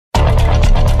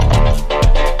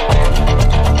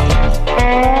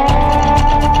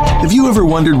ever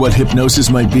wondered what hypnosis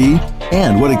might be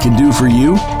and what it can do for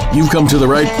you? You've come to the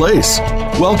right place.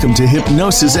 Welcome to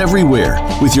Hypnosis Everywhere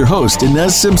with your host,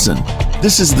 Inez Simpson.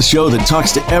 This is the show that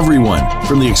talks to everyone,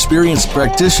 from the experienced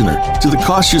practitioner to the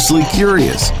cautiously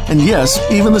curious, and yes,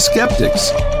 even the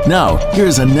skeptics. Now,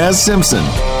 here's Inez Simpson.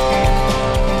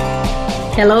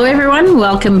 Hello, everyone.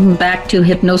 Welcome back to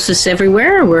Hypnosis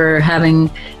Everywhere. We're having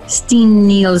Steen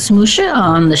Niels Musche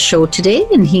on the show today,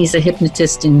 and he's a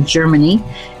hypnotist in Germany.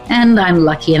 And I'm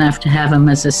lucky enough to have him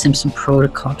as a Simpson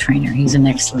Protocol trainer. He's an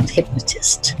excellent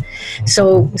hypnotist.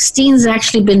 So Steen's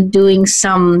actually been doing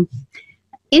some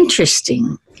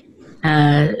interesting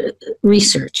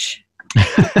research.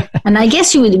 And I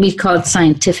guess we'd call it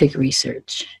scientific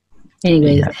research.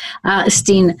 Anyways,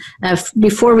 Steen,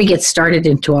 before we get started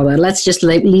into all that, let's just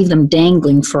leave them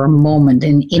dangling for a moment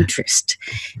in interest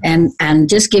and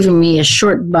just giving me a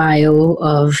short bio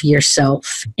of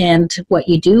yourself and what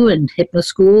you do in Hypno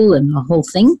School and the whole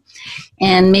thing.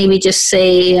 And maybe just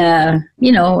say,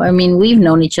 we've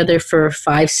known each other for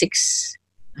 5, 6,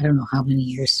 I don't know how many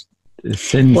years.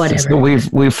 So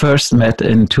we first met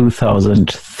in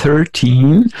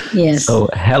 2013. Yes. So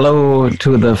hello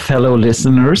to the fellow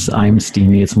listeners. I'm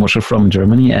Steen Niels Musche from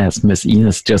Germany, as Miss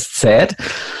Ines just said.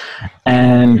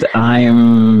 And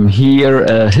I'm here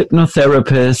a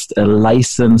hypnotherapist, a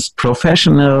licensed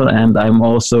professional, and I'm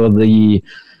also the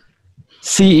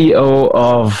CEO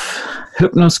of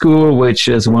Hypno School, which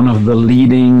is one of the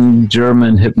leading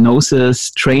German hypnosis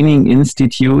training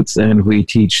institutes, and we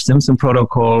teach Simpson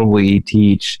Protocol. We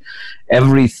teach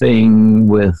everything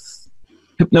with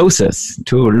hypnosis,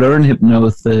 to learn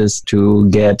hypnosis, to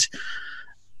get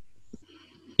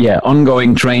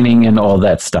ongoing training and all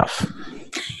that stuff.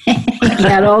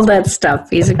 Got all that stuff.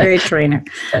 He's a great trainer.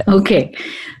 Okay.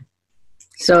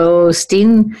 So,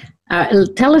 Steen,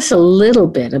 tell us a little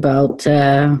bit about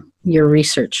your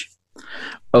research.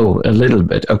 Oh, a little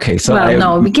bit. Okay. So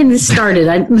we can get started.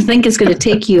 I think it's going to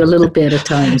take you a little bit of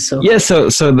time. So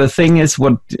So the thing is,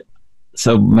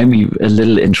 so maybe a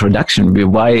little introduction.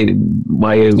 Why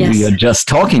we are just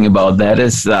talking about that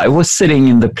is I was sitting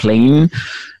in the plane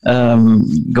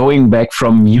going back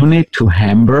from Munich to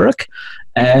Hamburg,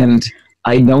 and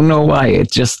I don't know why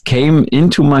it just came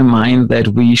into my mind that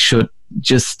we should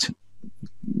just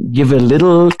give a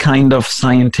little kind of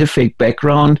scientific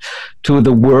background to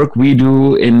the work we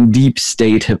do in deep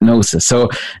state hypnosis. So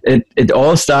it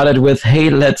all started with, hey,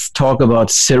 let's talk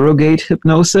about surrogate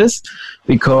hypnosis,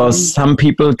 because some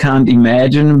people can't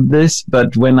imagine this,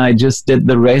 but when I just did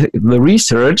the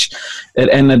research, it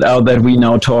ended out that we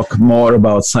now talk more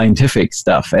about scientific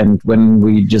stuff. And when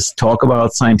we just talk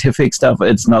about scientific stuff,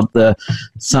 it's not the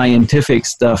scientific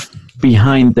stuff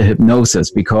behind the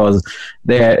hypnosis, because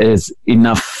there is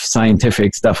enough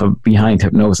scientific stuff behind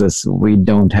hypnosis we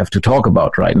don't have to talk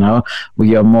about right now.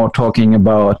 We are more talking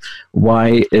about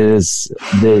why is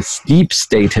this deep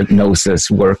state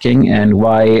hypnosis working, and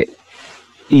why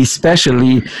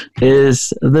especially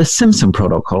is the Simpson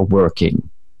Protocol working.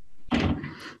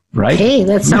 Right? Hey,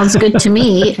 that sounds good to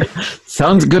me.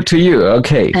 Sounds good to you.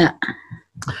 Okay.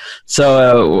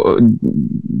 So,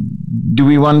 do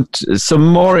we want some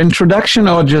more introduction,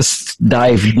 or just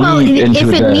dive deep into this?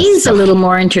 If it needs a little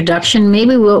more introduction,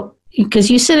 maybe we'll,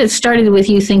 because you said it started with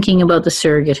you thinking about the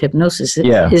surrogate hypnosis.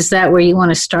 Yeah. Is that where you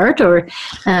want to start, or?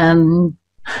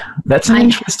 That's an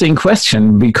interesting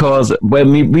question, because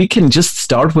we can just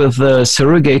start with the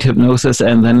surrogate hypnosis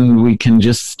and then we can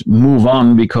just move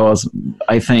on, because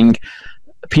I think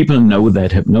people know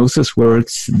that hypnosis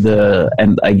works,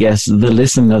 and I guess the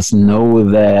listeners know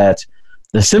that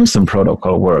the Simpson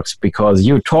Protocol works, because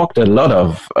you talked a lot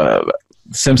of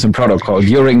Simpson Protocol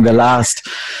during the last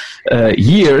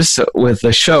years with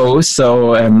the show.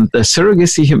 So the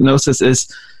surrogacy hypnosis is,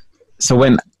 so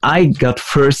when I got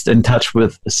first in touch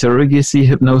with surrogacy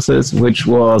hypnosis, which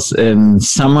was in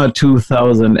summer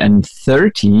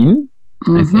 2013,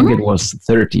 I think it was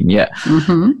 13, yeah.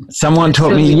 Mm-hmm. Someone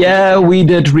told me, we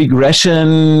did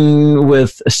regression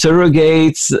with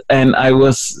surrogates, and I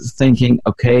was thinking,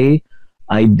 okay,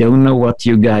 I don't know what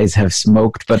you guys have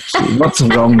smoked, but what's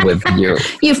wrong with you?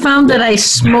 You found that I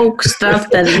smoke stuff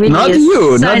that really not is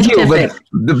you, scientific.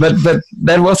 but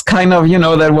that was kind of,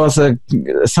 that was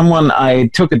someone I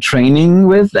took a training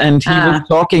with, and he was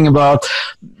talking about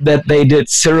that they did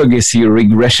surrogacy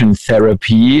regression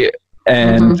therapy.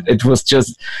 And it was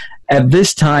just, at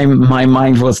this time, my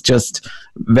mind was just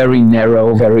very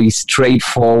narrow, very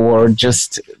straightforward,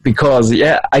 just because,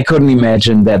 I couldn't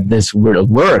imagine that this will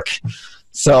work.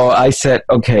 So I said,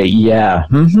 okay,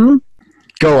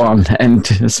 go on and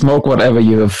smoke whatever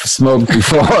you have smoked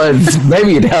before.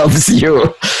 Maybe it helps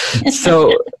you.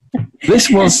 So this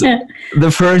was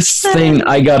the first thing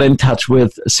I got in touch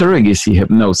with surrogacy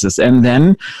hypnosis. And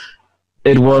then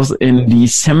it was in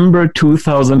December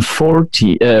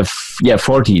 2014.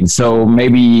 14. So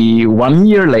maybe 1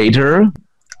 year later,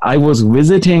 I was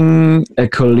visiting a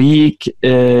colleague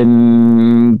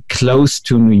close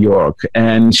to New York,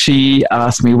 and she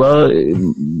asked me, well,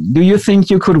 do you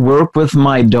think you could work with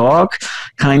my dog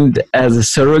kind as a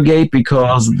surrogate,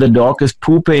 because the dog is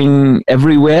pooping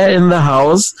everywhere in the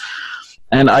house?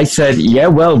 And I said, yeah,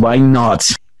 well, why not?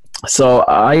 So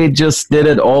I just did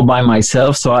it all by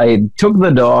myself. So I took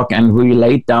the dog and we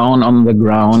laid down on the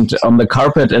ground, on the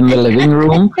carpet in the living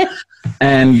room.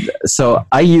 And so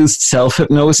I used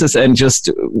self-hypnosis and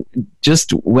just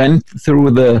went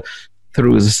through the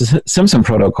Simpson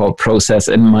protocol process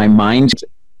in my mind.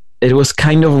 It was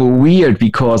kind of weird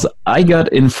because I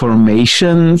got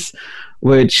informations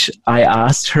which I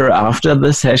asked her after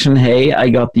the session, hey, I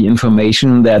got the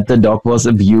information that the dog was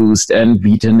abused and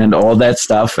beaten and all that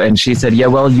stuff. And she said, yeah,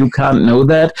 well, you can't know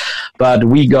that, but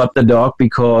we got the dog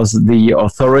because the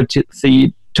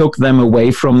authority took them away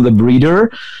from the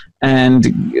breeder, and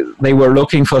they were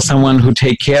looking for someone who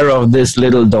take care of these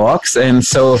little dogs. And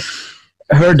so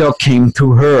her dog came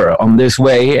to her on this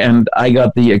way, and I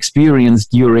got the experience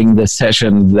during the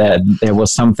session that there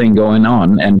was something going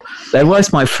on. And that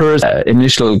was my first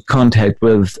initial contact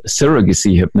with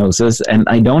surrogacy hypnosis. And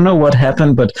I don't know what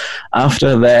happened, but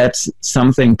after that,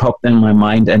 something popped in my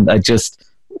mind, and I just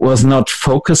was not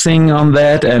focusing on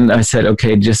that. And I said,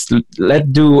 okay, just let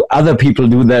other people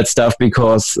do that stuff,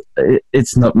 because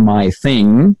it's not my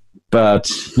thing.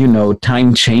 But, you know,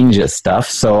 time changes stuff.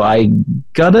 So I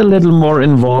got a little more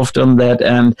involved on that,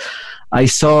 and I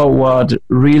saw what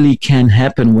really can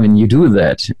happen when you do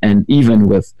that, and even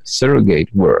with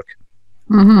surrogate work.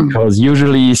 Mm-hmm. Because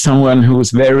usually someone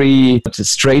who's very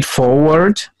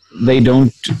straightforward, they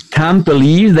can't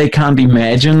believe, they can't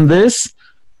imagine this,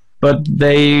 but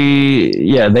they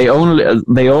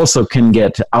also can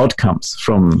get outcomes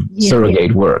from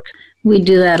surrogate work. We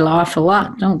do that an awful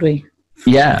lot, don't we?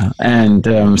 Yeah, and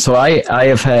so I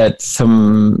have had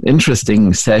some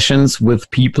interesting sessions with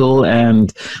people,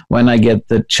 and when I get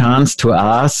the chance to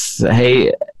ask,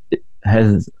 hey,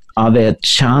 are there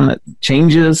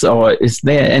changes, or is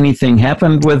there anything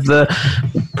happened with the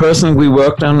person we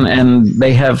worked on? And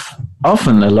they have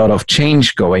often a lot of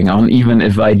change going on, even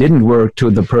if I didn't work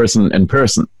to the person in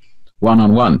person,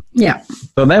 one-on-one. Yeah.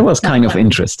 So that was kind of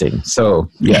interesting. So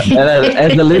yeah,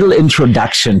 as a little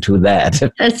introduction to that.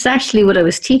 That's actually what I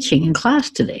was teaching in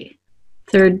class today.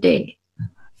 Third day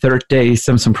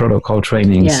Simpson protocol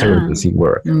training, surrogacy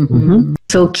work. Mm-hmm. Mm-hmm.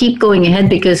 So keep going ahead,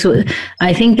 because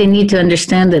I think they need to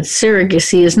understand that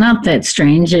surrogacy is not that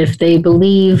strange. If they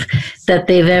believe that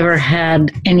they've ever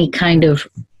had any kind of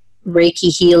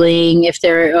Reiki healing, if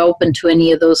they're open to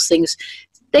any of those things,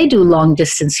 they do long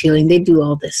distance healing. They do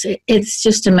all this. It's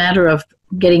just a matter of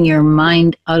getting your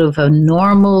mind out of a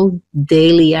normal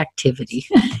daily activity.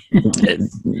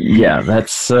 Yeah,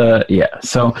 that's, So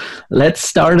let's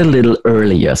start a little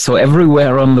earlier. So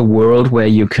everywhere on the world where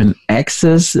you can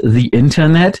access the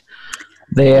internet,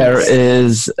 there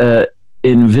is an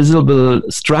invisible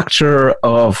structure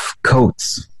of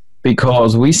codes,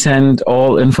 because we send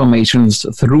all information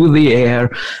through the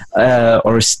air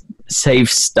or save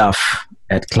stuff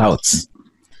at clouds.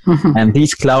 Mm-hmm. And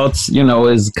these clouds,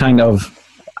 is kind of,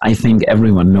 I think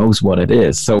everyone knows what it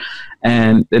is. So,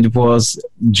 and it was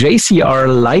J.C.R.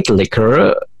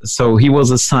 Lightlicker. So he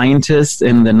was a scientist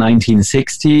in the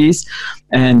 1960s,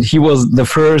 and he was the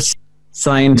first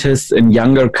scientist in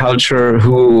younger culture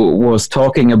who was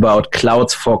talking about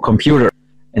clouds for computer.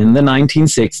 In the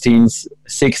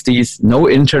 1960s, no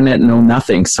internet, no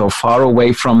nothing. So far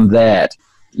away from that.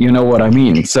 You know what I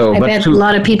mean? So, I bet a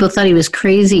lot of people thought he was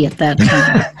crazy at that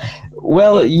time.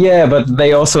 Well, yeah, but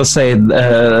they also say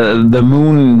the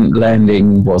moon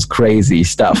landing was crazy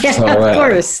stuff. Yeah, so, of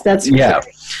course, that's yeah.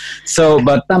 True. So,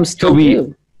 but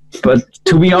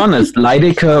to be honest,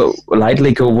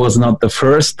 Lightlicker was not the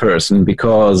first person,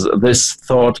 because this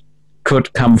thought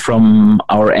could come from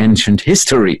our ancient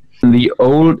history. In the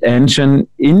old ancient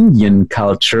Indian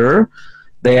culture,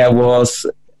 there was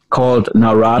called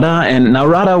Narada, and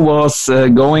Narada was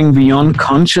going beyond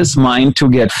conscious mind to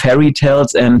get fairy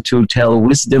tales and to tell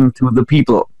wisdom to the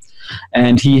people.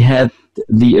 And he had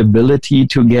the ability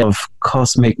to give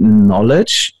cosmic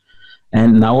knowledge,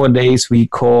 and nowadays we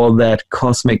call that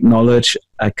cosmic knowledge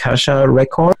Akasha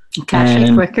record.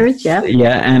 Akashic records, yeah.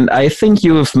 Yeah, and I think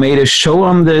you've made a show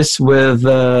on this with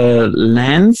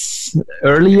Lance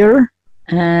earlier.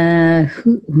 I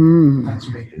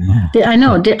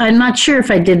know. I'm not sure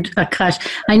if I did Akasha.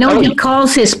 I know he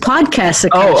calls his podcast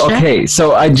Akasha. Oh, okay.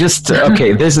 So I just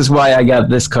this is why I got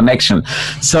this connection.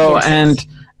 So yes.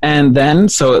 and then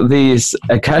so these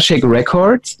Akashic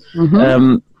records.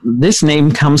 Mm-hmm. This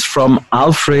name comes from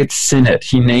Alfred Sinnett.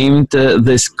 He named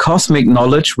this cosmic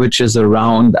knowledge, which is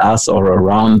around us or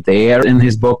around there, in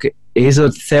his book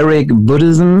Esoteric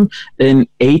Buddhism in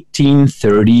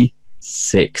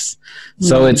 1836.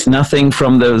 So it's nothing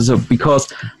from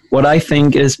because what I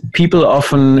think is people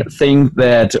often think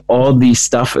that all this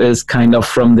stuff is kind of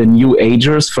from the New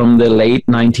Agers from the late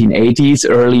 1980s,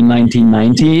 early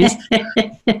 1990s.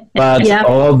 But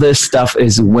all this stuff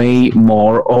is way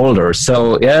more older.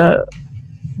 So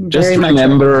just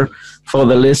remember for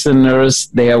the listeners,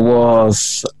 there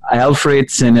was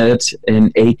Alfred Sinnett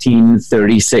in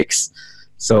 1836.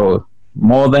 So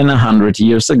more than 100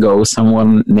 years ago,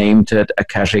 someone named it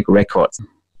Akashic Records.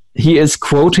 He is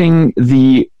quoting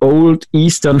the old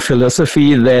Eastern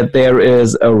philosophy that there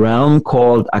is a realm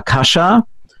called Akasha,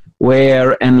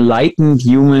 where enlightened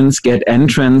humans get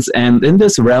entrance, and in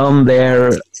this realm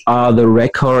there are the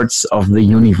records of the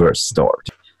universe stored.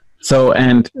 So,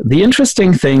 and the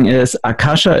interesting thing is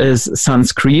Akasha is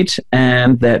Sanskrit,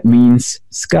 and that means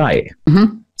sky.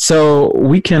 Mm-hmm. So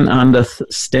we can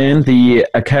understand the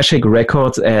Akashic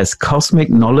records as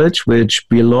cosmic knowledge which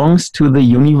belongs to the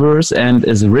universe and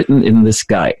is written in the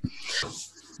sky.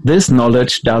 This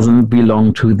knowledge doesn't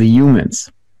belong to the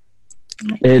humans.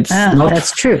 It's not,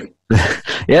 that's true.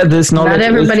 This knowledge. Not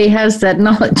everybody has that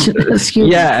knowledge.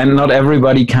 And not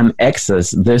everybody can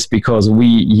access this because we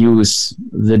use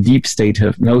the deep state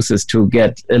hypnosis to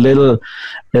get a little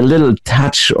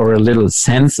touch or a little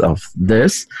sense of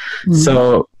this. Mm-hmm.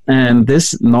 So, and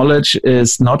this knowledge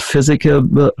is not physical,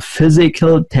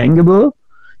 tangible.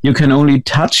 You can only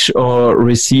touch or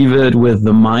receive it with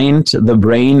the mind, the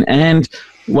brain, and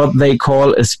what they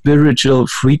call a spiritual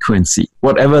frequency,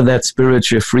 whatever that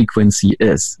spiritual frequency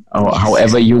is, or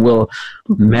however you will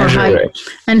measure it.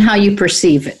 And how you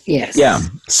perceive it, yes. Yeah,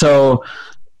 so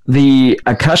the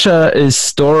Akasha is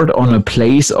stored on a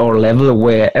place or level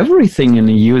where everything in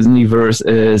the universe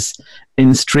is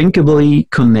inextricably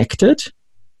connected.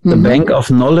 The bank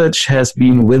of knowledge has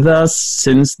been with us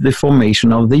since the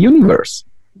formation of the universe.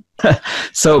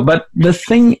 So, but the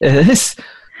thing is,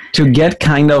 to get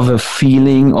kind of a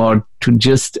feeling or to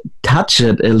just touch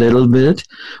it a little bit,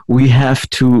 we have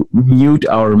to mute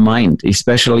our mind,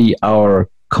 especially our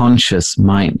conscious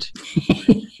mind.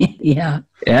 Yeah.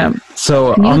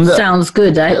 So mute sounds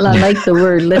good. I like the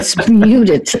word. Let's mute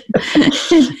it.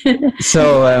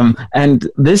 So, and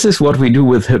this is what we do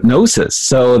with hypnosis,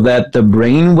 so that the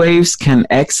brain waves can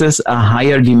access a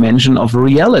higher dimension of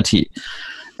reality.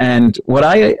 And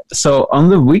so on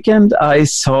the weekend, I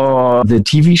saw the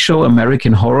TV show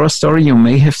American Horror Story. You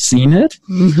may have seen it.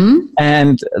 Mm-hmm.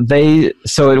 And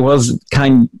so it was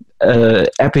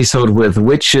episode with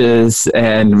witches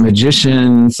and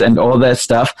magicians and all that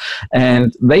stuff.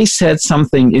 And they said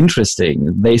something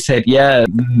interesting. They said,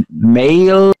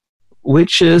 male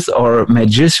witches or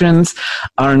magicians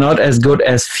are not as good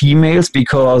as females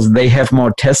because they have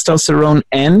more testosterone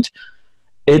and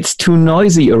it's too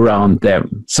noisy around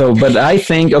them. So, but I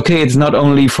think, it's not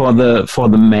only for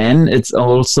the men, it's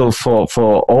also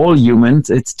for all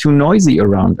humans. It's too noisy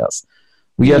around us.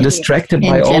 We are distracted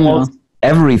by almost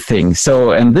everything.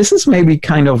 So, and this is maybe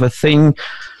kind of a thing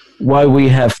why we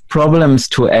have problems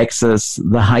to access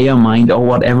the higher mind or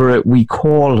whatever we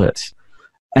call it.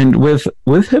 And with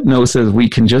hypnosis, we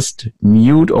can just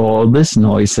mute all these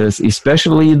noises,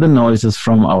 especially the noises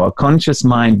from our conscious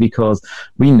mind, because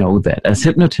we know that as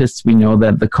hypnotists, we know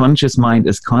that the conscious mind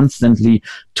is constantly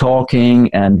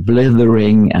talking and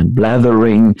blithering and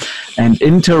blathering and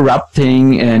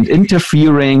interrupting and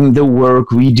interfering the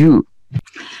work we do.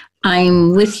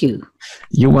 I'm with you.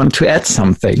 You want to add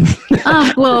something?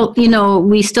 Well, we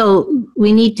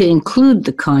need to include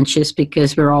the conscious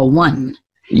because we're all one.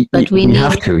 But we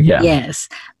have to, Yes,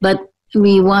 but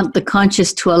we want the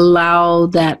conscious to allow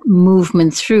that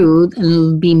movement through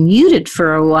and be muted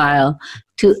for a while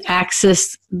to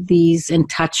access these and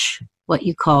touch what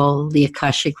you call the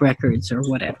Akashic records or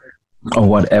whatever. Or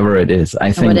whatever it is.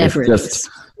 I think whatever it's just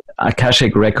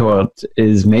Akashic record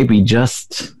is maybe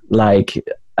just like,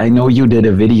 I know you did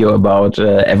a video about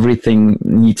everything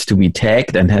needs to be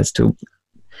tagged and has to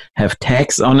have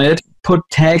tags on it. Put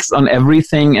tags on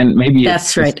everything and maybe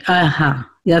that's right.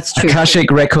 That's true.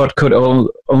 Akashic record could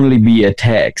only be a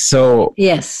tag. So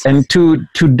yes. And to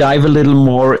dive a little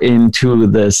more into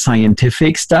the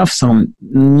scientific stuff, some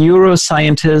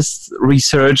neuroscientists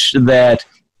researched that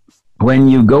when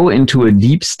you go into a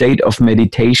deep state of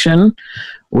meditation,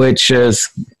 which is,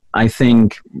 I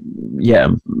think,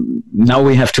 now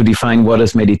we have to define what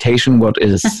is meditation, what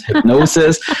is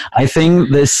hypnosis. I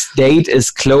think this state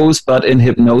is close, but in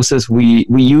hypnosis, we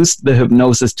use the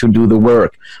hypnosis to do the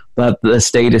work, but the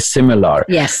state is similar.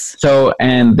 Yes. So,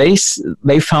 and they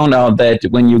found out that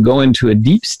when you go into a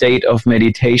deep state of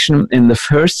meditation, in the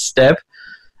first step,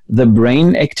 the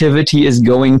brain activity is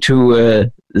going to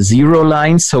a zero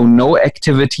line, so no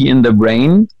activity in the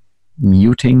brain,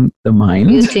 muting the mind.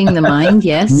 Muting the mind,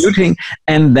 yes. Muting.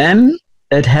 And then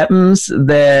it happens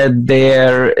that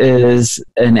there is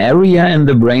an area in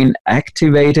the brain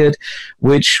activated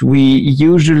which we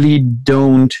usually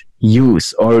don't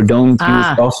use or don't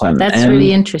use often. That's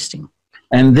really interesting.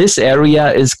 And this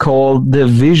area is called the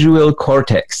visual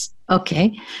cortex.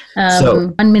 Okay.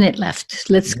 1 minute left.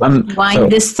 Let's wind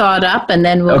this thought up and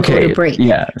then we'll go to break.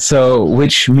 Yeah. So,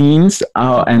 which means,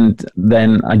 and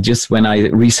then when I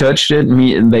researched it,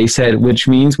 they said, which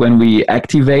means when we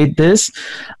activate this,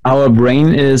 our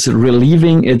brain is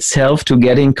relieving itself to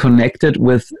getting connected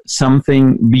with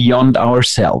something beyond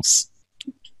ourselves.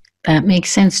 That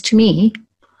makes sense to me.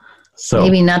 So.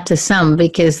 Maybe not to some,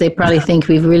 because they probably think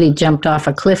we've really jumped off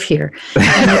a cliff here.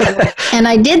 And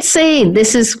I did say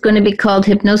this is going to be called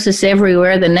Hypnosis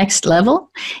Everywhere, the next level.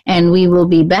 And we will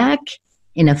be back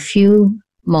in a few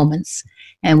moments,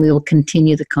 and we will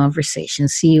continue the conversation.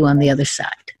 See you on the other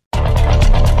side.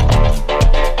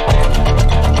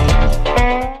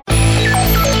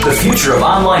 The future of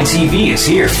online TV is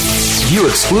here. View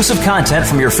exclusive content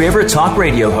from your favorite talk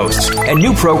radio hosts and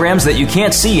new programs that you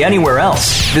can't see anywhere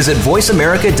else. Visit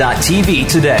voiceamerica.tv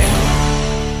today.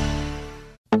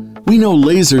 We know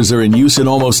lasers are in use in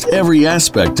almost every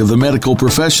aspect of the medical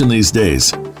profession these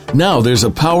days. Now there's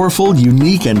a powerful,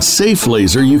 unique, and safe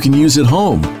laser you can use at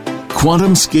home.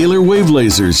 Quantum scalar wave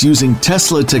lasers using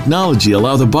Tesla technology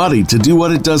allow the body to do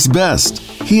what it does best,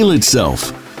 heal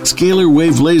itself. Scalar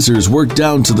wave lasers work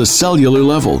down to the cellular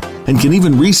level and can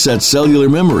even reset cellular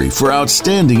memory for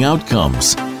outstanding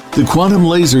outcomes. The quantum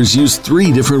lasers use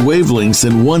 3 different wavelengths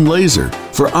in one laser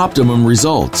for optimum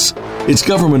results. It's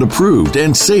government approved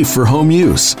and safe for home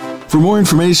use. For more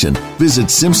information, visit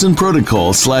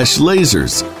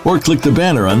SimpsonProtocol/lasers or click the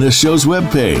banner on this show's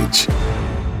webpage.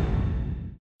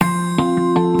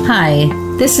 Hi,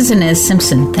 this is Inez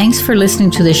Simpson. Thanks for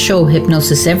listening to the show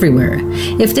Hypnosis Everywhere.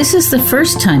 If this is the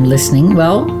first time listening,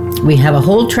 well, we have a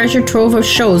whole treasure trove of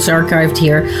shows archived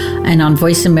here and on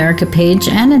Voice America page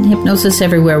and in Hypnosis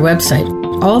Everywhere website,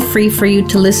 all free for you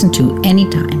to listen to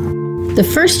anytime. The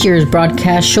first year's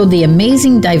broadcast showed the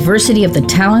amazing diversity of the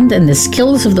talent and the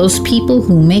skills of those people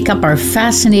who make up our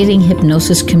fascinating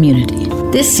hypnosis community.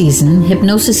 This season,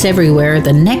 Hypnosis Everywhere,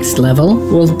 the next level,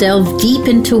 will delve deep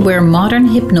into where modern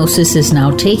hypnosis is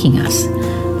now taking us.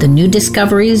 The new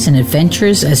discoveries and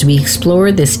adventures as we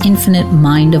explore this infinite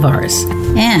mind of ours.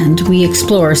 And we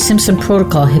explore Simpson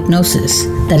Protocol hypnosis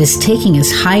that is taking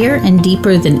us higher and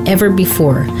deeper than ever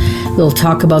before. We'll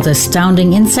talk about the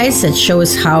astounding insights that show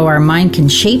us how our mind can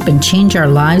shape and change our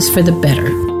lives for the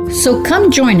better. So come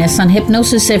join us on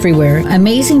Hypnosis Everywhere,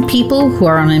 amazing people who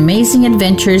are on amazing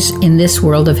adventures in this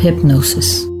world of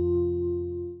hypnosis.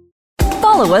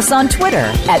 Follow us on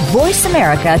Twitter at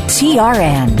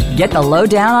VoiceAmericaTRN. Get the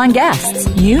lowdown on guests,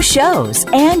 new shows,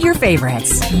 and your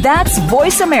favorites. That's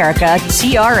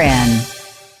VoiceAmericaTRN.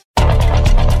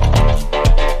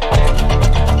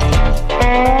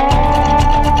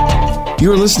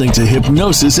 You're listening to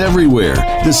Hypnosis Everywhere,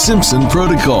 the Simpson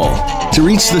Protocol. To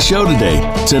reach the show today,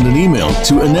 send an email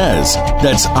to Inez,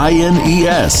 that's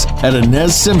INES, at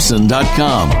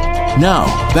InezSimpson.com. Now,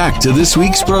 back to this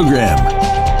week's program.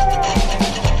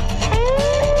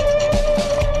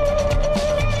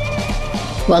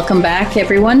 Welcome back,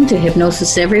 everyone, to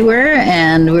Hypnosis Everywhere,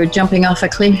 and we're jumping off a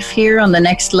cliff here on the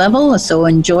next level, so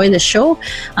enjoy the show.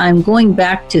 I'm going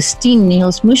back to Steen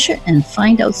Niels Musche and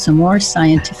find out some more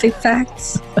scientific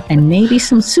facts and maybe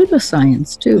some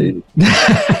pseudoscience, too.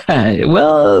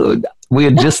 Well,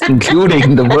 we're just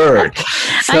including the word.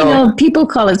 So, I know, people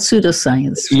call it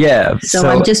pseudoscience. Yeah. So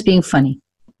I'm just being funny.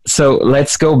 So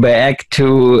let's go back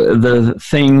to the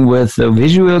thing with the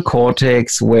visual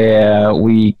cortex where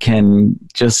we can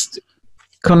just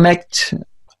connect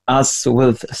us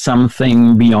with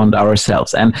something beyond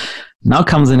ourselves. And now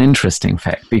comes an interesting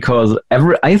fact, because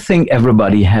I think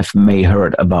everybody may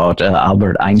heard about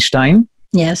Albert Einstein.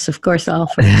 Yes, of course,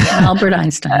 Albert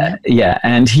Einstein. Yeah,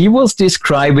 and he was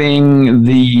describing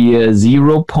the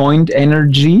 0 point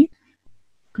energy.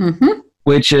 Mm-hmm.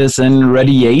 which is a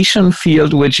radiation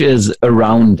field which is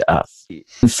around us.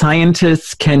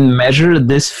 Scientists can measure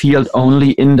this field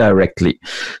only indirectly.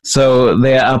 So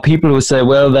there are people who say,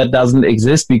 well, that doesn't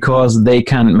exist because they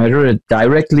can't measure it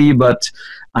directly, but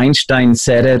Einstein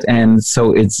said it, and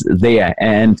so it's there.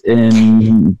 And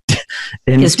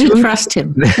because we trust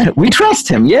him. We trust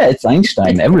him. Yeah, it's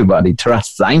Einstein. Everybody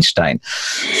trusts Einstein.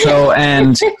 So,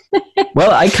 and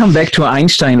well, I come back to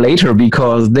Einstein later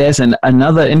because there's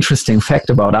another interesting fact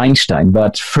about Einstein.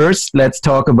 But first, let's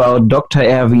talk about Dr.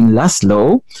 Erwin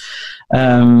Laszlo.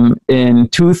 In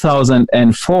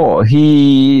 2004,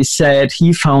 he said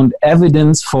he found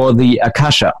evidence for the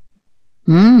Akasha.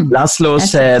 Laszlo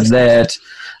said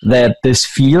that this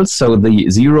field, so the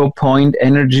 0-point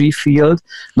energy field,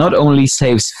 not only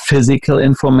saves physical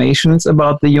informations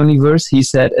about the universe, he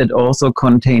said it also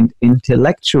contained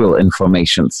intellectual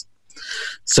informations.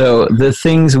 So the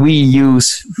things we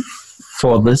use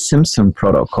for the Simpson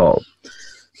protocol.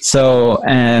 So,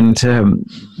 and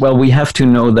well, we have to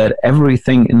know that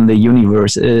everything in the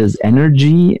universe is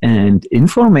energy and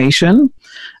information.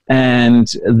 And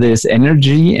this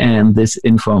energy and this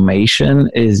information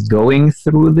is going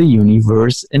through the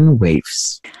universe in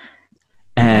waves.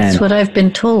 And that's what I've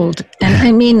been told. And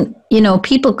I mean, you know,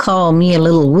 people call me a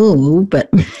little woo-woo, but,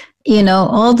 you know,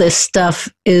 all this stuff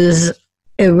is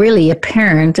really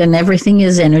apparent, and everything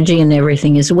is energy and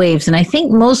everything is waves. And I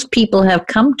think most people have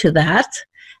come to that,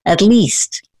 at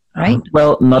least. Right.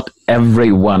 Well, not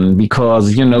everyone,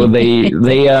 because, you know,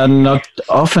 they are not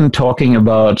often talking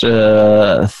about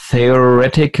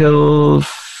theoretical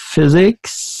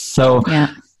physics. So,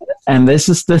 yeah. And this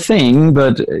is the thing,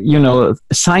 but, you know,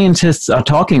 scientists are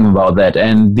talking about that.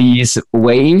 And these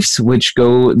waves,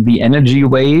 the energy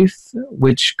waves,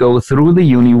 which go through the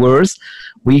universe,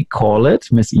 we call it,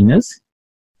 Miss Ines?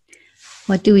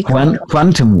 What do we call it?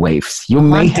 Quantum waves. You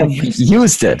may have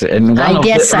used it in one of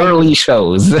the early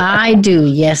shows. I do,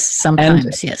 yes,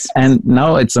 sometimes, yes. And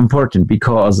now it's important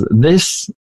because this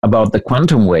about the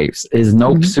quantum waves is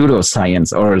no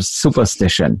pseudoscience or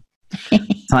superstition.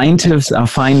 Scientists are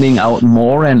finding out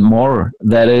more and more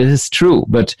that it is true,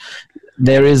 but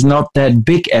there is not that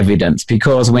big evidence,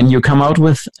 because when you come out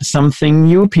with something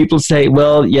new, people say,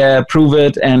 well, yeah, prove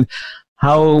it, and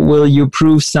how will you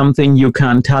prove something you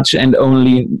can't touch and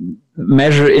only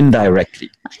measure indirectly?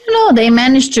 I don't know. They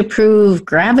managed to prove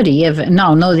gravity.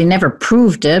 No, they never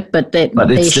proved it, but they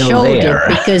showed it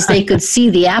because they could see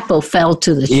the apple fell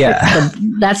to the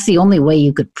that's the only way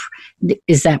you could.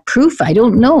 Is that proof? I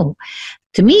don't know.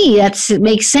 To me, it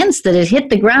makes sense that it hit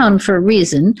the ground for a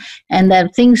reason and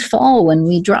that things fall when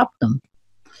we drop them.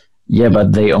 Yeah,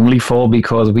 but they only fall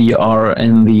because we are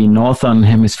in the northern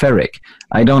hemispheric.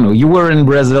 I don't know. You were in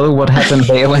Brazil. What happened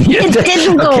there when you... It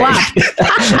didn't go up.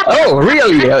 Oh,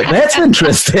 really? That's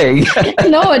interesting.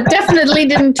 No, it definitely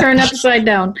didn't turn upside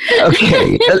down.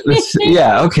 Okay.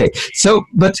 Yeah, okay. So,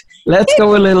 but let's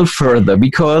go a little further,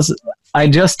 because I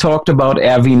just talked about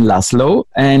Erwin Laszlo,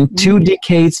 and 2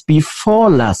 decades before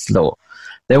Laszlo,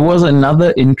 there was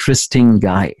another interesting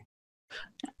guy.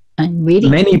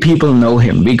 Many people know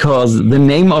him because the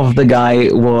name of the guy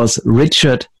was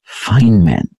Richard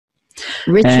Feynman.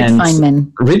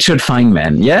 Richard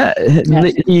Feynman, yeah.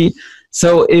 Yes.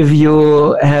 So if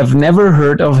you have never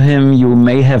heard of him, you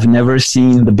may have never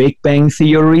seen The Big Bang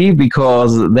Theory,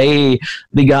 because the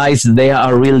guys there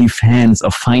are really fans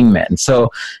of Feynman. So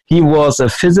he was a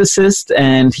physicist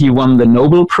and he won the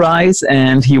Nobel Prize,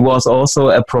 and he was also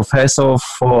a professor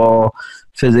for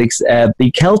physics at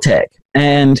the Caltech.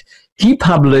 And he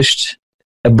published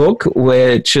a book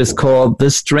which is called The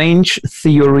Strange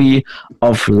Theory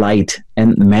of Light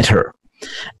and Matter.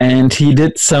 And he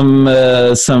did some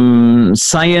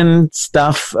science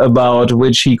stuff about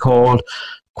which he called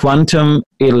quantum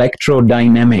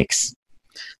electrodynamics.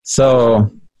 So,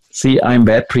 see, I'm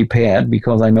bad prepared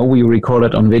because I know we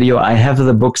recorded on video. I have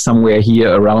the book somewhere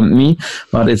here around me,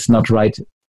 but it's not right.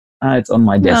 It's on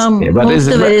my desk here. But most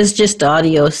of it is just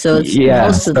audio, so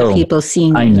most of the people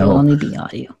seeing it will only be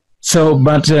audio. So,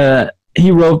 but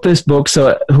he wrote this book,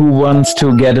 so who wants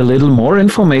to get a little more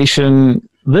information,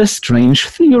 The Strange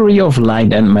Theory of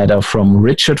Light and Matter from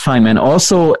Richard Feynman.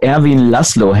 Also, Erwin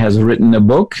Laszlo has written a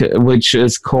book which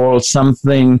is called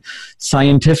something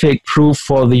Scientific Proof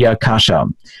for the Akasha.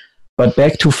 But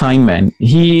back to Feynman.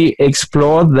 He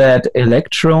explored that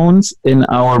electrons in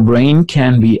our brain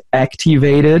can be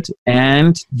activated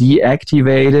and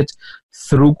deactivated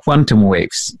through quantum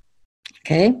waves.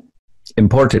 Okay.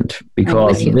 Important,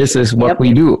 because this is what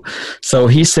we do. So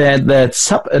he said that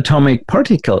subatomic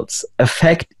particles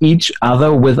affect each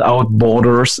other without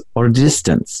borders or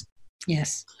distance.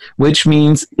 Yes. Which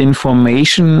means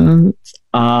information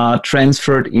are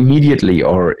transferred immediately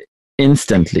or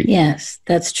instantly. Yes,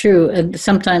 that's true. And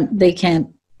sometimes they can't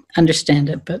understand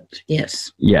it, but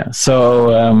yes. Yeah,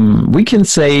 so we can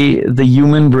say the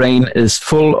human brain is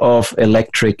full of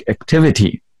electric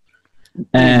activity.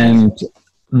 And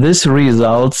this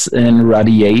results in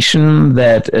radiation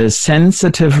that a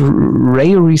sensitive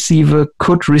ray receiver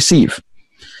could receive.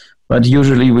 But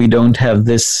usually we don't have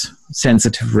this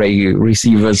sensitive ray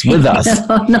receivers with us.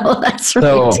 No, that's right.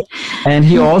 So, and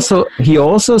he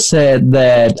also said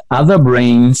that other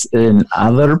brains in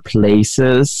other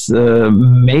places,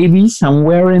 maybe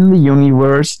somewhere in the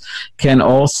universe, can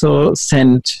also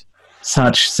send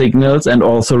such signals and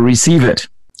also receive it.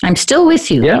 I'm still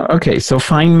with you. Yeah, okay. So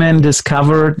Feynman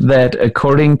discovered that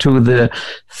according to the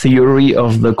theory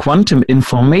of the quantum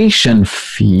information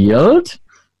field,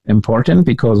 important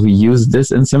because we use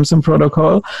this in Simpson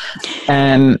protocol,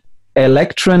 an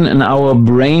electron in our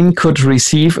brain could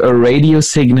receive a radio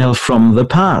signal from the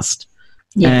past.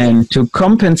 Yes. And to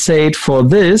compensate for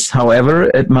this, however,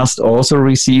 it must also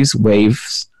receive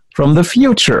waves from the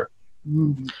future.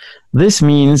 Mm-hmm. This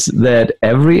means that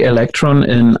every electron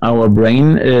in our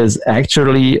brain is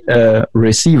actually a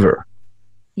receiver.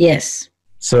 Yes.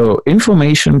 So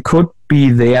information could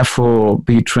therefore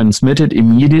be transmitted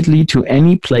immediately to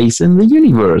any place in the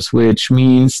universe, which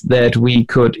means that we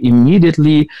could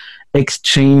immediately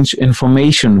exchange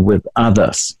information with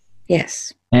others.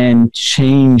 Yes. And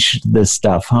change the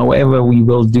stuff, however we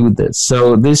will do this.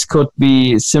 So this could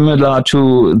be similar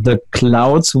to the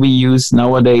clouds we use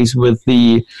nowadays with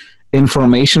the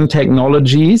information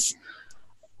technologies,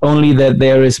 only that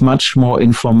there is much more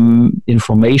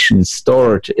information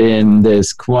stored in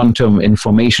this quantum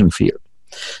information field.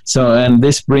 So, and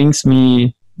this brings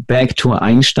me back to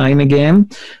Einstein again,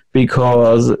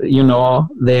 because, you know,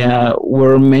 there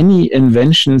were many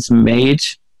inventions made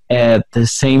at the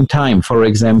same time. For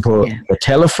example, the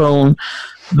telephone,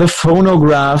 the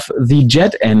phonograph, the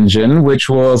jet engine, which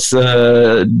was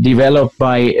developed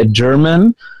by a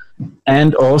German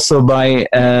and also by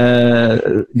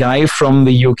a guy from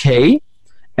the UK.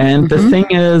 And the thing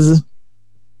is,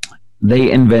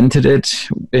 they invented it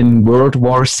in World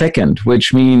War II,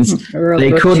 which means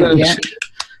they couldn't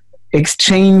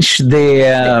exchange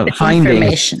their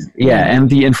findings. And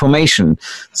the information.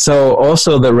 So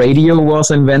also the radio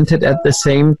was invented at the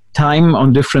same time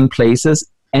on different places.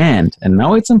 And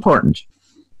now it's important.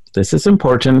 This is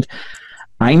important.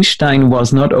 Einstein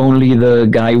was not only the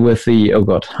guy with the,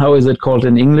 how is it called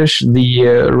in English? The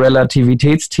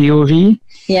Relativitätstheorie.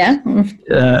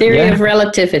 Theory of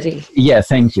relativity. Yeah,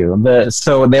 thank you.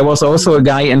 So there was also a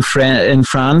guy in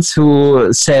France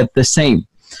who said the same.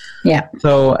 Yeah.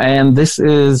 So, and this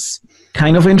is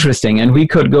kind of interesting. And we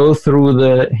could go through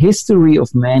the history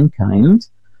of mankind,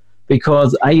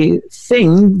 because I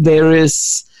think there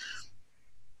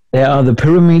are the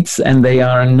pyramids, and they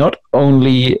are not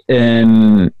only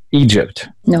in Egypt.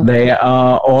 No. They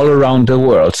are all around the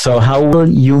world. So how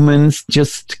humans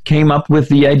just came up with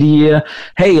the idea,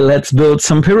 hey, let's build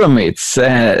some pyramids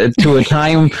to a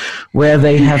time where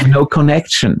they have no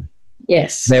connection.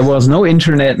 Yes. There was no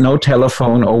internet, no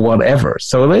telephone or whatever.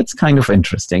 So it's kind of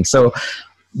interesting. So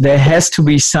there has to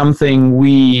be something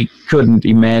we couldn't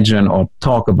imagine or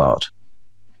talk about.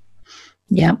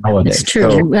 Yeah, it's true.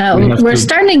 So we're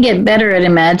starting to get better at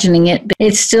imagining it, but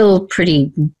it's still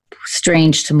pretty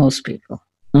strange to most people.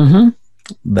 Mm-hmm.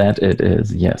 That it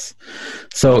is, yes.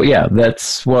 So yeah,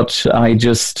 that's what I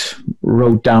just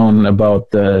wrote down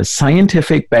about the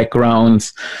scientific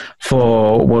backgrounds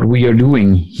for what we are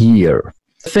doing here.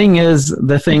 The thing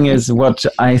is what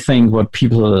I think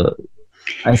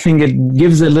it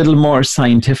gives a little more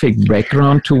scientific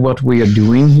background to what we are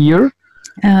doing here.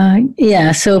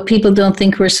 So people don't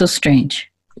think we're so strange.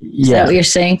 Is that what you're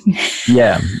saying?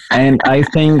 Yeah, and I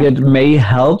think it may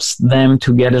helps them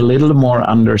to get a little more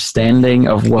understanding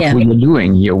of what we are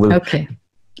doing here,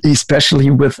 especially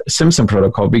with Simpson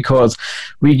protocol, because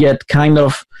we are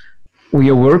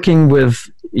working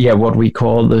with what we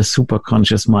call the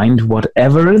superconscious mind,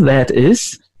 whatever that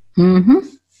is. Mm-hmm.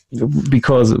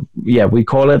 Because we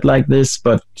call it like this,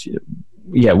 but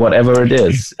whatever it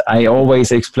is. I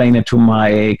always explain it to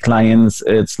my clients.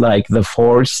 It's like the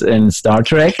Force in Star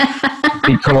Trek,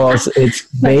 because it's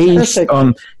based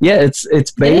on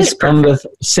it's based on the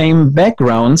same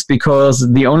backgrounds. Because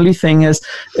the only thing is,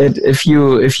 if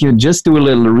you just do a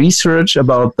little research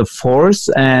about the Force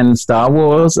and Star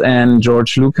Wars and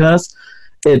George Lucas,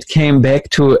 it came back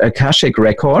to Akashic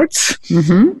records.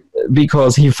 Mm-hmm.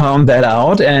 Because he found that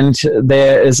out, and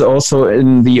there is also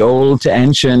in the old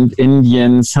ancient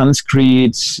Indian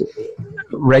Sanskrit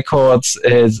records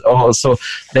is also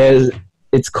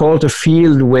it's called a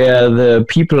field where the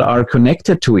people are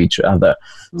connected to each other.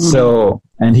 So,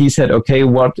 and he said, okay,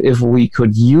 what if we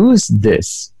could use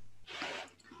this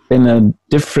in a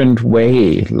different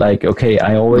way? Like, okay,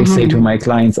 I always say to my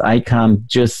clients, I can't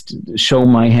just show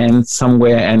my hand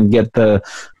somewhere and get the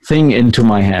thing into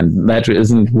my hand. That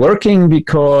isn't working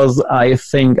because I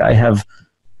think I have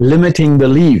limiting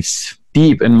beliefs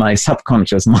deep in my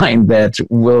subconscious mind that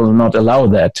will not allow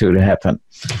that to happen.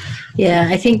 Yeah,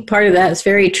 I think part of that is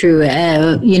very true.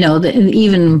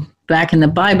 Even back in the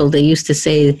Bible, they used to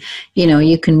say,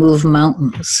 you can move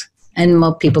mountains. And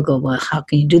most people go, well, how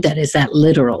can you do that? Is that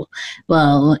literal?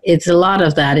 Well, it's a lot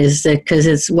of that is because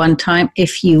it's one time,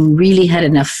 if you really had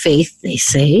enough faith, they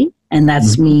say, and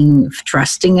that's mean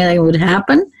trusting that it would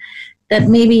happen, that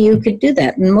maybe you could do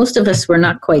that. And most of us were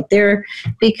not quite there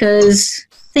because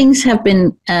things have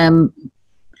been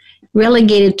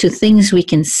relegated to things we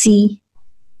can see.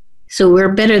 So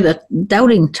we're better than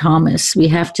doubting Thomas. We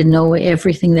have to know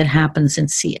everything that happens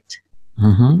and see it.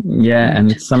 Yeah,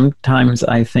 and sometimes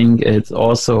I think it's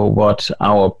also what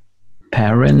our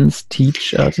parents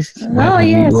teach us when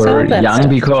we were young, stuff.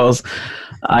 Because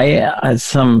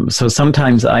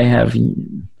sometimes I have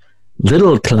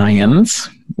little clients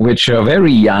which are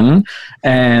very young,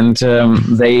 and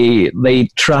they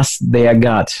trust their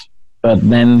gut. But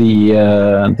then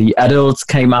the adults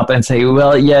came up and say,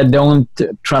 well, yeah, don't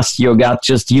trust your gut,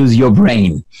 just use your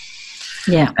brain.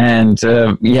 Yeah. And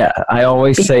I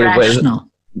always say, rational.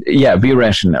 Be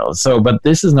rational. So, but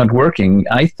this is not working.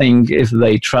 I think if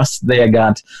they trust their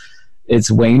gut,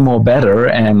 it's way more better.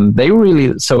 And they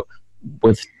really,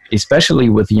 especially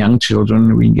with young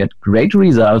children, we get great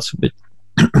results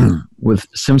with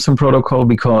Simpson Protocol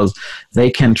because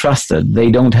they can trust it. They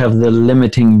don't have the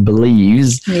limiting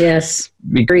beliefs. Yes,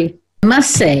 agree. I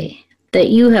must say that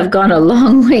you have gone a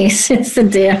long way since the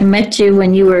day I met you,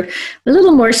 when you were a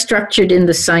little more structured in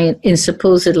the science, in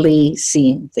supposedly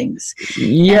seeing things.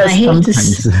 Yes,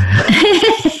 sometimes.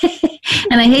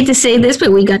 And I hate to say this,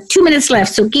 but we got 2 minutes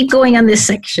left, so keep going on this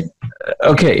section.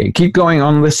 Okay, keep going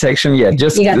on this section. Yeah,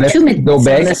 just let's go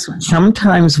back. On this one.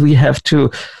 Sometimes we have to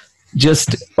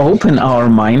just open our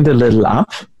mind a little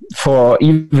up for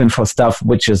stuff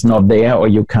which is not there, or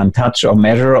you can't touch or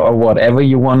measure, or whatever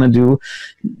you want to do.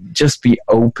 Just be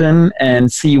open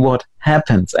and see what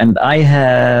happens. And I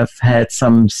have had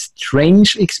some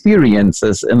strange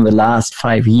experiences in the last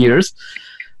 5 years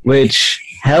which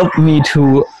helped me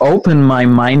to open my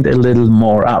mind a little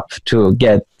more up to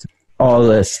get all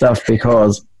this stuff,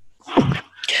 because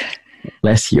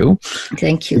bless you.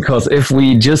 Thank you. Because if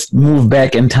we just move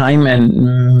back in time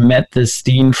and met the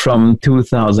Steen from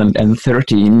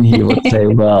 2013, he would say,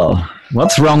 well,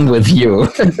 what's wrong with you?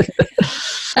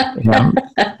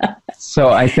 So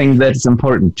I think that's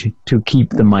important to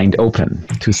keep the mind open,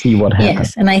 to see what happens.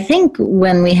 Yes, and I think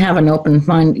when we have an open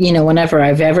mind, whenever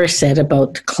I've ever said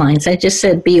about clients, I just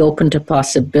said be open to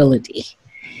possibility.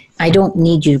 I don't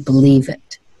need you to believe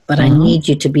it, but I need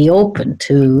you to be open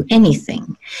to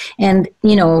anything. And,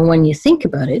 when you think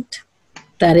about it,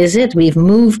 that is it. We've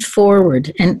moved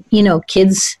forward. And,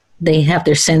 kids, they have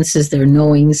their senses, their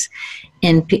knowings,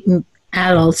 and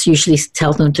adults usually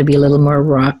tell them to be a little more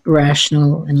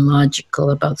rational and logical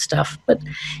about stuff. But,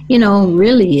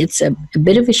 really, it's a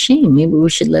bit of a shame. Maybe we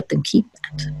should let them keep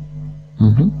that.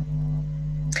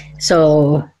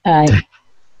 So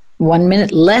 1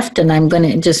 minute left, and I'm going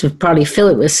to just probably fill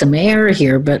it with some air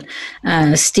here. But,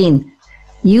 Steen,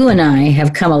 you and I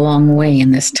have come a long way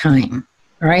in this time,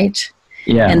 right?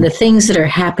 Yeah. And the things that are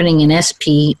happening in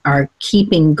SP are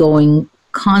keeping going,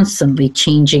 constantly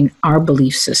changing our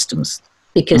belief systems,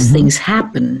 because things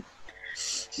happen.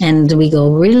 And we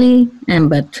go, really?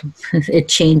 But it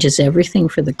changes everything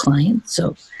for the client.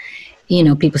 So,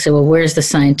 people say, well, where's the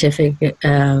scientific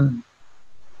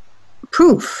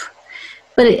proof?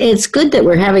 But it's good that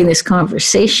we're having this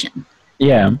conversation.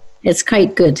 Yeah. It's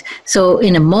quite good. So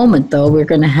in a moment, though, we're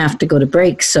going to have to go to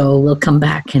break. So we'll come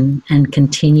back and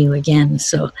continue again.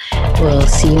 So we'll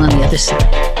see you on the other side.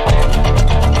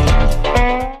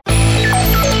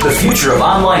 The future of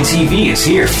online TV is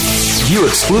here. View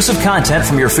exclusive content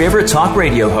from your favorite talk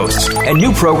radio hosts and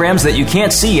new programs that you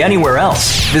can't see anywhere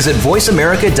else. Visit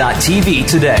voiceamerica.tv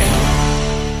today.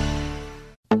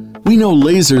 We know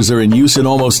lasers are in use in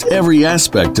almost every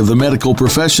aspect of the medical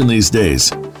profession these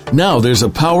days. Now there's a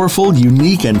powerful,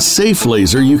 unique, and safe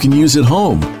laser you can use at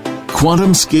home.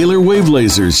 Quantum scalar wave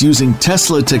lasers using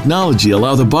Tesla technology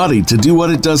allow the body to do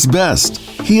what it does best,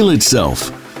 heal itself.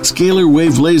 Scalar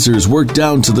wave lasers work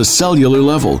down to the cellular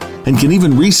level and can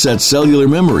even reset cellular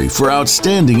memory for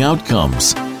outstanding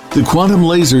outcomes. The quantum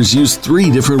lasers use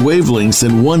 3 different wavelengths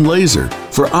in one laser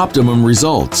for optimum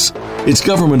results. It's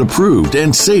government approved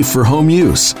and safe for home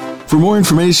use. For more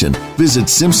information, visit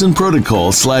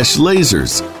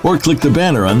simpsonprotocol/lasers or click the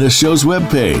banner on this show's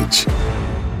webpage.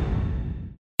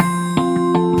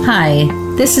 Hi,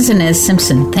 this is Inez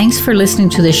Simpson. Thanks for listening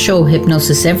to the show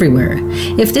Hypnosis Everywhere.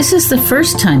 If this is the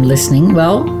first time listening,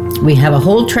 well, we have a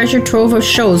whole treasure trove of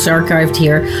shows archived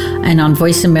here and on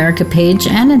Voice America page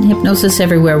and in Hypnosis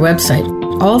Everywhere website,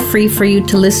 all free for you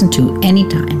to listen to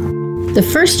anytime. The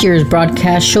first year's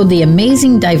broadcast showed the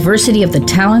amazing diversity of the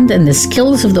talent and the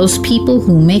skills of those people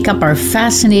who make up our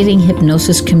fascinating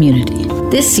hypnosis community.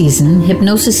 This season,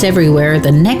 Hypnosis Everywhere,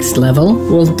 the next level,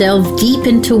 will delve deep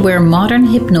into where modern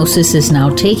hypnosis is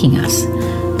now taking us.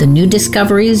 The new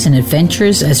discoveries and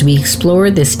adventures as we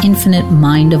explore this infinite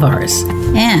mind of ours.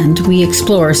 And we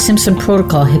explore Simpson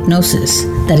Protocol hypnosis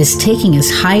that is taking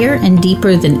us higher and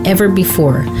deeper than ever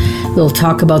before. We'll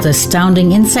talk about the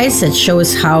astounding insights that show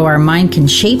us how our mind can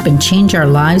shape and change our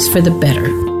lives for the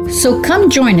better. So come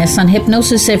join us on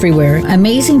Hypnosis Everywhere,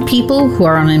 amazing people who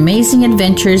are on amazing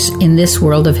adventures in this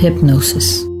world of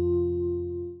hypnosis.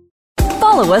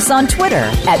 Follow us on Twitter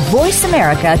at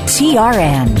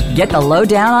VoiceAmericaTRN. Get the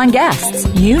lowdown on guests,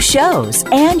 new shows,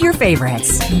 and your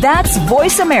favorites. That's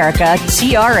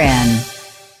VoiceAmericaTRN.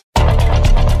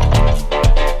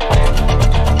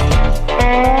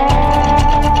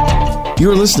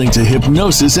 You're listening to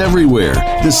Hypnosis Everywhere,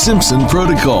 the Simpson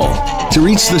Protocol. To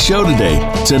reach the show today,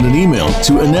 send an email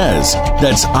to Inez,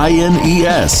 that's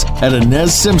INES, at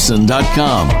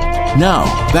InezSimpson.com. Now,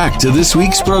 back to this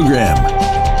week's program.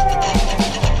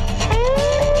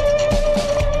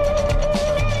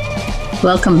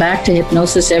 Welcome back to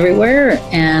Hypnosis Everywhere,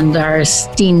 and our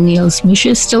Steen Niels Musha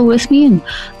is still with me, and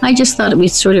I just thought we'd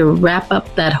sort of wrap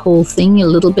up that whole thing a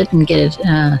little bit and get it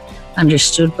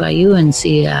understood by you and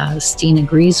see Steen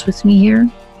agrees with me here.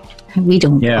 We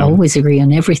don't always agree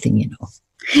on everything, you know.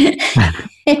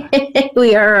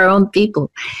 We are our own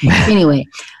people. Anyway,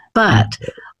 but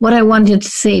what I wanted to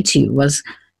say to you was,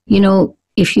 you know,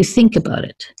 if you think about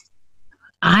it,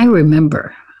 I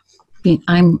remember,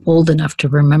 I'm old enough to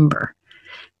remember,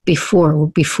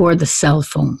 before the cell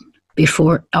phone,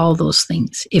 before all those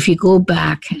things. If you go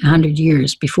back 100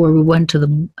 years before we went to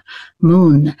the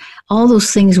moon, all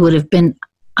those things would have been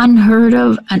unheard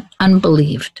of and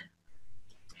unbelieved.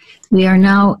 We are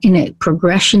now in a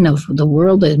progression of the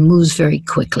world that moves very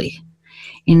quickly.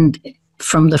 And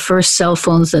from the first cell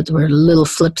phones that were little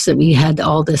flips that we had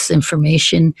all this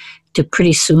information, to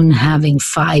pretty soon having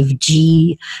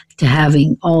 5G, to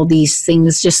having all these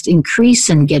things just increase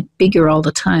and get bigger all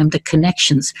the time. The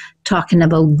connections, talking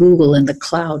about Google and the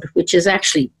cloud, which is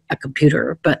actually a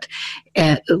computer, but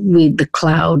with the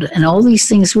cloud and all these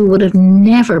things, we would have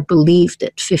never believed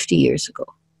it 50 years ago.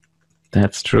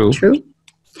 That's true. True?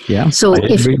 Yeah. So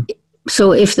if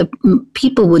the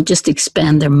people would just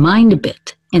expand their mind a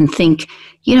bit and think,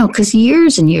 you know, because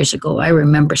years and years ago, I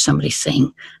remember somebody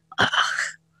saying,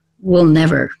 we'll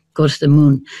never go to the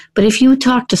moon. But if you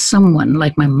talk to someone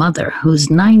like my mother, who's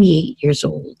 98 years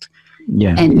old,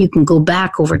 and you can go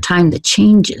back over time, the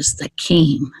changes that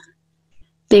came,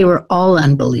 they were all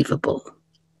unbelievable.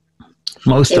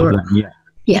 Most of them, yeah.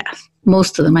 Yeah,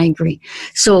 most of them, I agree.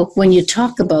 So when you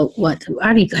talk about what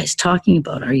are you guys talking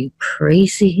about? Are you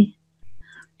crazy?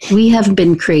 We haven't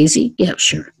been crazy. Yeah,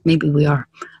 sure, maybe we are.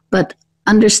 But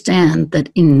understand that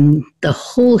in the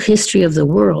whole history of the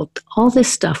world, all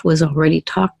this stuff was already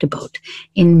talked about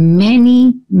in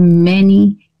many,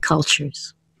 many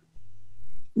cultures.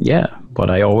 Yeah,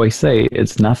 what I always say,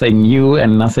 it's nothing new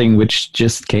and nothing which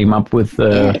just came up with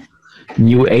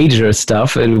New Ager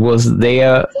stuff. It was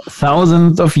there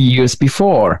thousands of years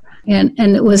before. And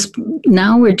it was,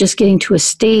 now we're just getting to a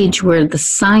stage where the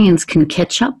science can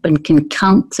catch up and can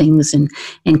count things and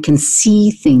can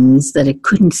see things that it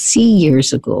couldn't see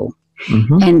years ago.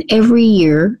 Mm-hmm. And every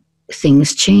year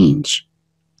things change.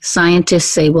 Scientists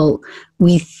say, well,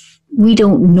 we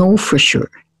don't know for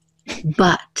sure,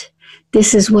 but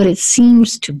this is what it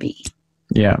seems to be.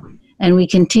 Yeah. And we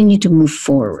continue to move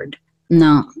forward.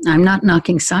 No, I'm not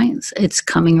knocking science. It's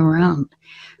coming around.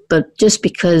 But just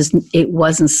because it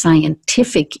wasn't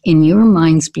scientific in your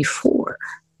minds before,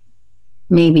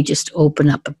 maybe just open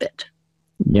up a bit.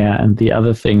 Yeah, and the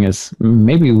other thing is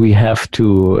maybe we have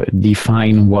to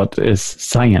define what is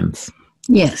science.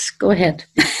 Yes, go ahead.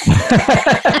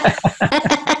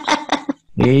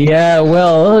 Yeah,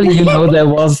 well, you know, there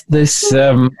was this,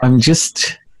 I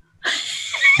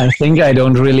think I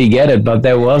don't really get it, but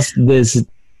there was this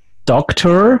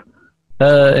doctor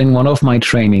in one of my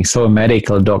trainings, so a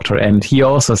medical doctor, and he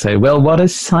also said, well, what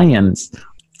is science?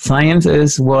 Science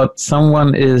is what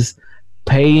someone is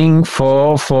paying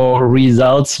for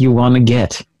results you want to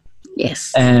get.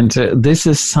 Yes. And this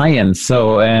is science.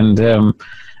 So, and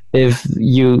if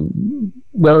you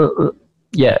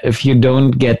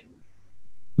don't get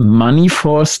money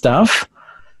for stuff,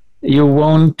 you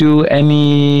won't do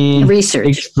any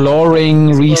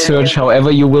exploring research, however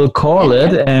you will call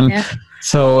it. And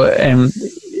so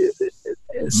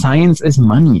science is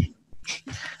money.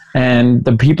 And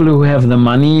the people who have the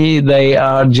money, they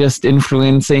are just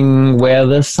influencing where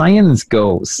the science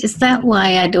goes. Is that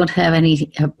why I don't have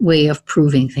any way of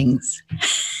proving things?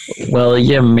 Well,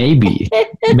 yeah, maybe.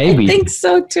 Maybe. I think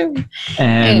so too.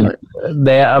 And anyway.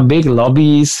 There are big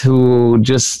lobbies who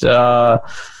just... now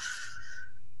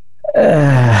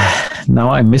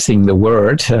I'm missing the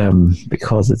word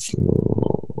because it's...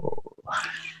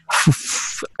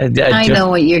 I know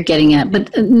what you're getting at,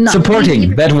 but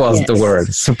supporting, that was the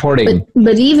word, supporting.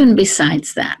 But even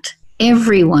besides that,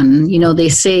 everyone, they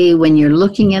say when you're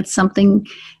looking at something,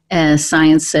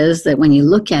 science says that when you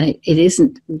look at it, it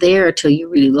isn't there till you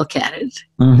really look at it.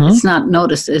 Mm-hmm. It's not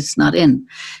noticed, it's not in.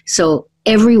 So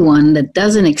everyone that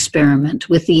does an experiment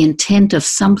with the intent of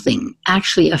something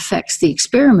actually affects the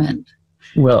experiment.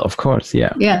 Well, of course,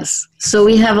 yeah. Yes. So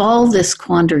we have all this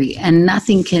quandary, and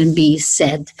nothing can be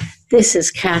said, this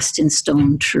is cast in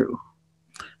stone true.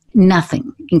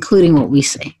 Nothing, including what we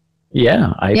say.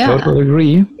 Yeah, I totally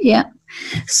agree. Yeah.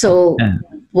 So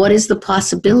what is the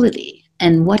possibility,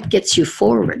 and what gets you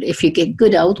forward? If you get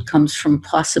good outcomes from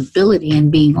possibility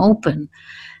and being open,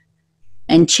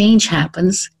 and change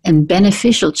happens, and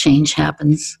beneficial change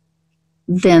happens,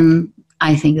 then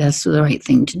I think that's the right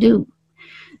thing to do.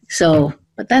 So,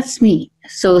 but that's me.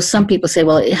 So some people say,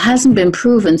 well, it hasn't been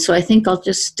proven, so I think I'll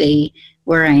just stay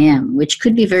where I am, which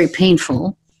could be very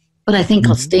painful, but I think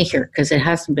I'll stay here because it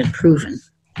hasn't been proven.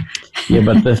 Yeah,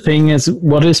 but the thing is,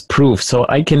 what is proof? So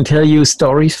I can tell you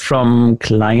stories from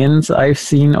clients I've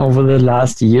seen over the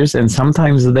last years, and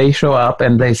sometimes they show up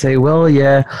and they say, well,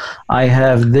 yeah, I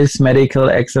have this medical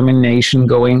examination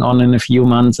going on in a few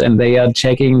months and they are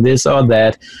checking this or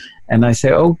that. And I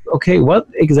say, oh, okay, what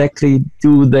exactly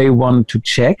do they want to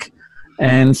check?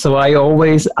 And so I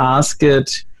always ask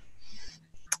it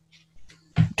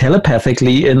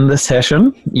telepathically in the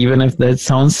session, even if that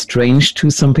sounds strange to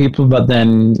some people, but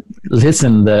then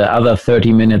listen the other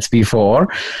 30 minutes before.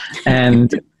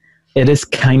 And it is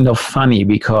kind of funny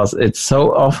because it's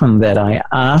so often that I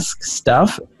ask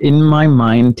stuff in my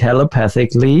mind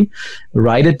telepathically,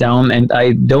 write it down, and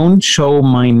I don't show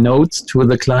my notes to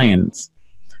the clients.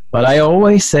 But I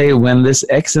always say, when this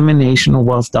examination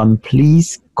was done,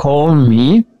 please call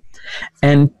me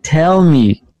and tell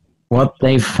me what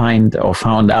they found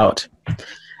out.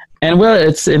 And well,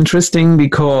 it's interesting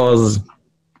because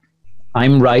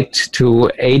I'm right to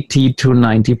 80 to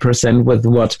 90% with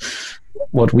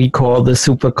what we call the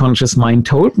superconscious mind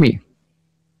told me.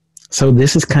 So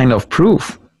this is kind of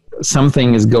proof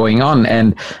something is going on,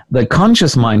 and the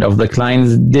conscious mind of the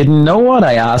clients didn't know what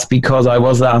I asked because I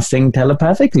was asking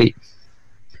telepathically.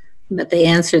 But they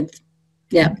answered,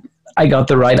 yeah. I got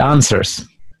the right answers.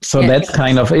 So that's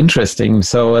kind of interesting.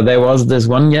 So there was this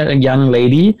one young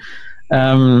lady,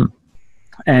 and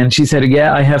she said,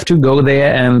 yeah, I have to go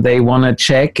there and they want to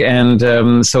check. And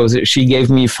so she gave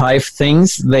me 5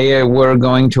 things they were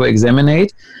going to examine.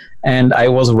 And I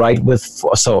was right with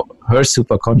 4. So her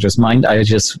superconscious mind, I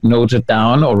just wrote it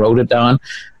down.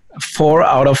 4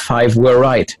 out of 5 were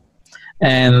right.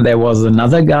 And there was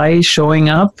another guy showing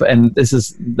up, and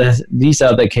these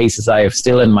are the cases I have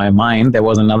still in my mind. There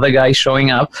was another guy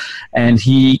showing up, and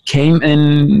he came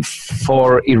in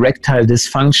for erectile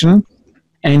dysfunction.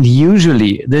 And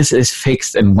usually this is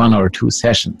fixed in 1 or 2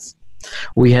 sessions.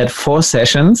 We had 4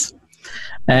 sessions,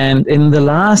 and in the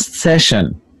last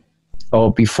session,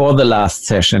 or before the last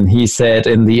session, he said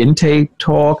in the intake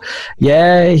talk,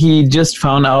 yeah, he just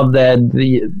found out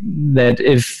that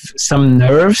if some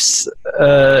nerves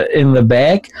in the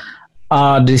back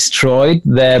are destroyed,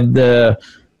 that the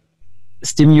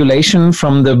stimulation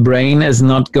from the brain is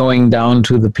not going down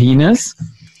to the penis.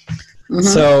 Mm-hmm.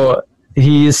 So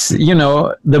he's,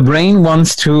 the brain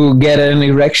wants to get an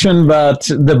erection, but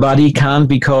the body can't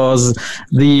because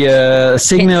the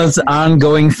signals aren't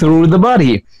going through the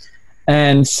body.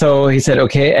 And so he said,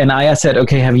 okay. And I said,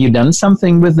 okay, have you done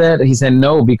something with that? He said,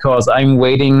 no, because I'm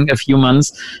waiting a few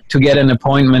months to get an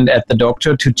appointment at the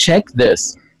doctor to check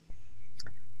this.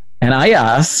 And I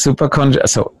asked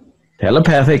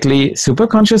telepathically,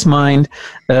 superconscious mind,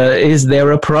 is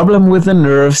there a problem with the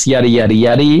nerves? Yada, yada,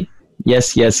 yada.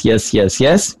 Yes.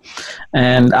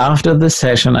 And after the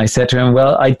session, I said to him,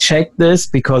 well, I checked this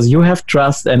because you have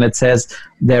trust, and it says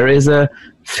there is a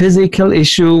physical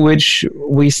issue, which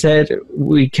we said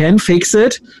we can fix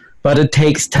it, but it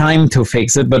takes time to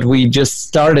fix it. But we just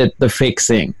started the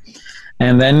fixing.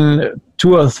 And then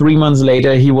 2 or 3 months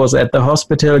later, he was at the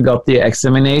hospital, got the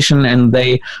examination, and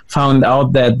they found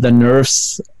out that the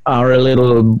nerves are a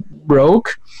little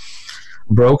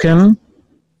broken,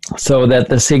 so that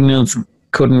the signals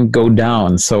couldn't go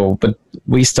down. So, but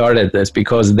we started this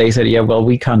because they said, yeah, well,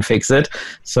 we can't fix it,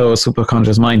 so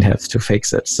Superconscious Mind has to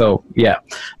fix it. So, yeah,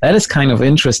 that is kind of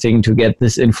interesting to get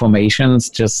this information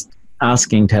just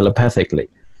asking telepathically.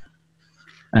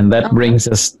 And that brings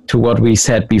us to what we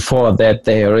said before, that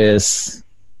there is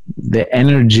the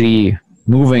energy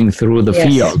moving through the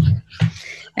field.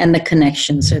 And the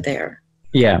connections are there.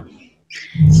 Yeah.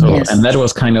 So, and that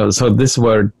was kind of, so these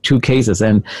were 2 cases.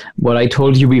 And what I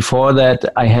told you before, that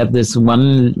I had this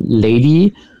one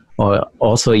lady, or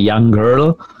also a young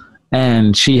girl,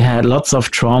 and she had lots of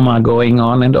trauma going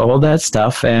on and all that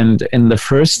stuff. And in the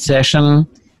first session,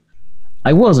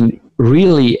 I wasn't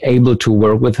really able to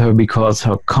work with her because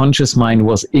her conscious mind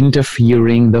was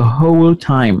interfering the whole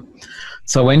time.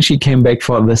 So when she came back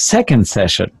for the second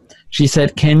session, she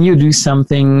said, can you do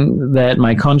something that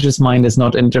my conscious mind is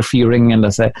not interfering? And I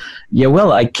said, yeah,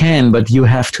 well, I can, but you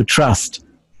have to trust.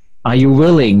 Are you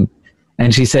willing?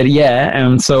 And she said, yeah.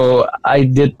 And so I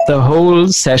did the whole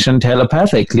session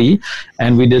telepathically,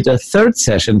 and we did a 3rd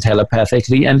session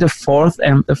telepathically, and a 4th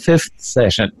and the 5th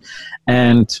session.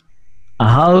 And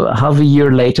half a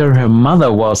year later, her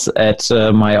mother was at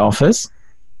my office,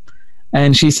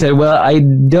 and she said, well, I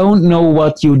don't know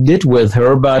what you did with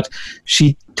her, but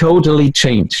she totally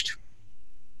changed.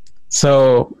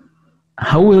 So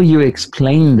how will you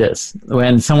explain this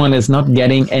when someone is not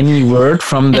getting any word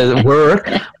from the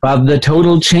word, but the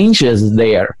total change is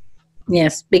there?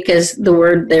 Yes, because the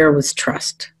word there was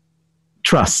trust.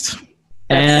 Trust.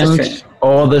 And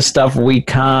all the stuff we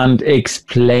can't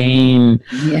explain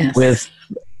with,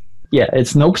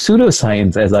 it's no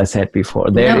pseudoscience, as I said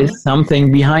before. There is something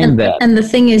behind that. And the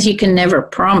thing is, you can never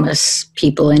promise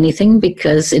people anything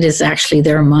because it is actually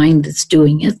their mind that's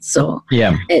doing it. So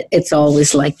it's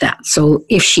always like that. So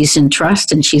if she's in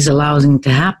trust and she's allowing it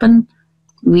to happen,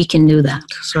 we can do that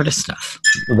sort of stuff.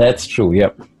 That's true, Yeah.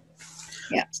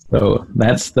 So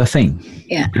that's the thing.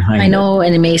 Yeah. I know,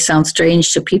 and it may sound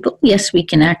strange to people. Yes, we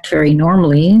can act very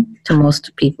normally to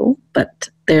most people, but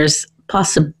there's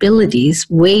possibilities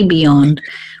way beyond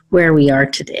where we are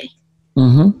today.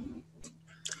 Mm-hmm.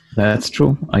 That's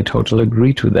true. I totally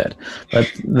agree to that. But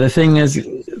the thing is,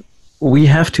 we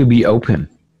have to be open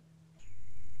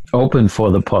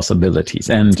for the possibilities,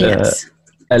 and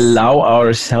allow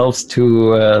ourselves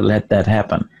to let that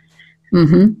happen.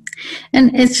 Mm-hmm.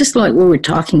 And it's just like we were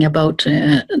talking about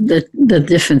the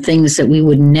different things that we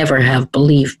would never have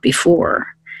believed before.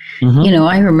 Mm-hmm. You know,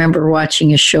 I remember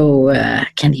watching a show, I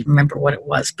can't even remember what it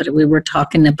was, but we were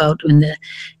talking about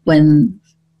when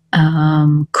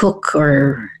Cook,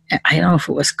 or I don't know if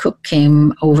it was Cook,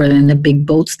 came over in the big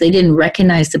boats. They didn't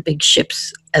recognize the big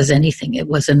ships as anything. It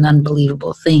was an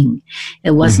unbelievable thing.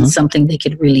 It wasn't something they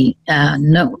could really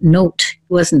note. It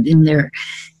wasn't in their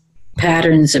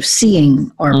patterns of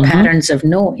seeing or patterns of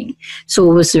knowing. So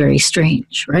it was very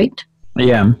strange, right?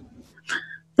 Yeah.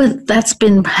 But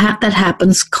that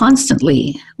happens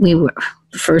constantly. We were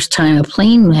the first time a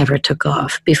plane ever took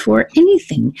off before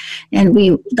anything.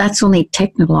 And that's only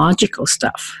technological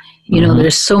stuff. You know,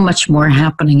 there's so much more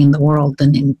happening in the world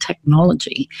than in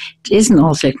technology. It isn't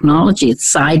all technology. It's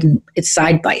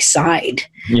side by side.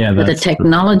 Yeah, but the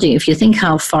technology, if you think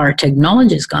how far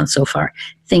technology has gone so far,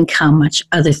 think how much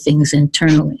other things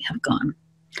internally have gone.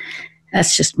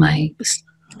 That's just that's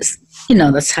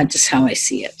just how I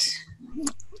see it.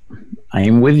 I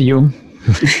am with you.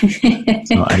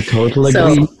 So I totally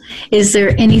agree. So, is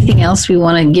there anything else we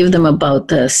want to give them about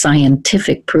the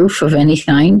scientific proof of any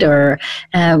kind? Or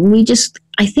I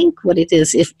think what it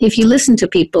is, if you listen to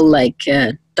people like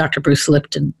Dr. Bruce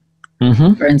Lipton,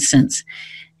 for instance,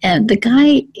 the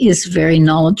guy is very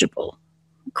knowledgeable.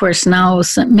 Of course, now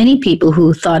many people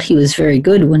who thought he was very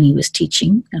good when he was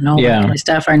teaching and all that kind of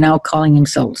stuff are now calling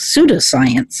himself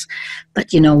pseudoscience.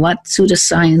 But you know what?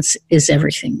 Pseudoscience is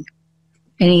everything.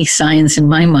 Any science in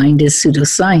my mind is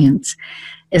pseudoscience.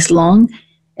 As long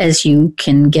as you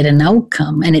can get an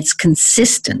outcome and it's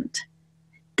consistent,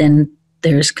 then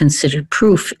there's considered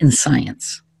proof in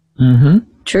science.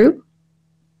 True?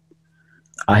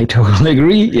 I totally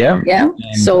agree, yeah. Yeah,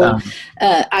 and,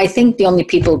 I think the only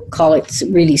people call it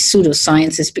really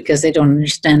pseudoscience is because they don't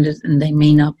understand it and they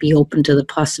may not be open to the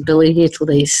possibility until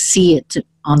they see it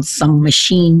on some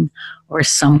machine or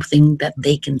something that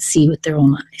they can see with their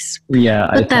own eyes. Yeah.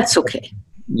 But that's okay.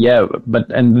 Yeah,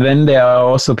 and then there are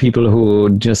also people who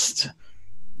just,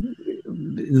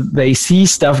 they see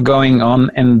stuff going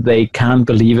on and they can't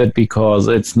believe it because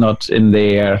it's not in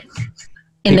their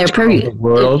purview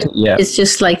world. It's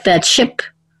just like that ship.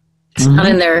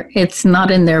 It's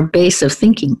not in their base of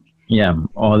thinking. Yeah,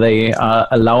 or they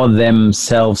allow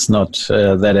themselves not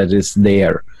that it is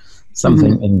there.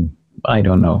 Something in, I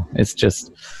don't know. It's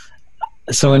just,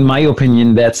 so in my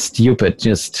opinion, that's stupid,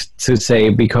 just to say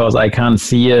because I can't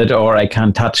see it or I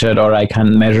can't touch it or I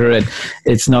can't measure it,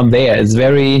 it's not there. It's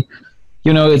very,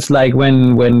 it's like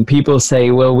when people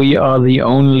say, well, we are the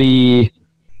only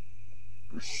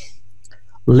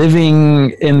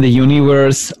living in the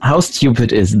universe. How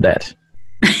stupid is that?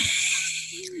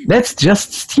 That's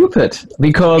just stupid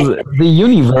because the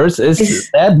universe is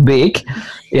that big.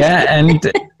 Yeah.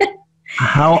 And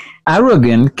how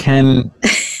arrogant can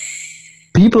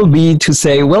people be to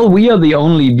say, well, we are the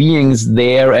only beings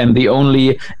there and the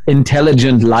only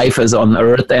intelligent life is on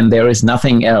Earth and there is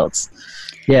nothing else.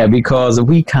 Yeah, because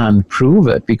we can't prove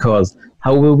it, because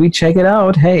how will we check it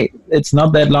out? Hey, it's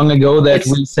not that long ago that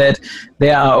we said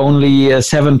there are only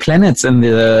 7 planets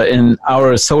in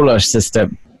our solar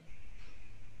system.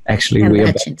 Actually, we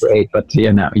are great, but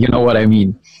you know what I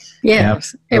mean. Yeah,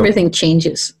 so everything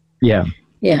changes. Yeah.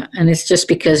 Yeah, and it's just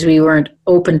because we weren't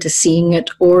open to seeing it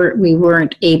or we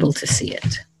weren't able to see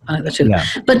it. Yeah.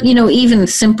 But, even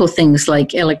simple things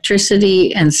like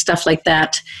electricity and stuff like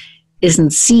that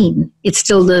isn't seen. It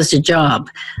still does the job.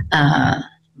 The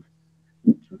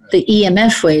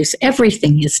EMF waves,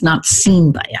 everything is not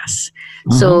seen by us.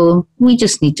 Mm-hmm. So we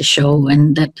just need to show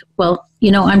and that,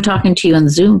 I'm talking to you on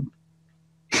Zoom.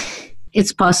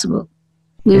 It's possible.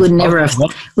 We never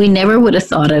would have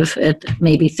thought of it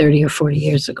maybe 30 or 40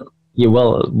 years ago. Yeah,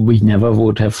 well, we never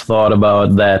would have thought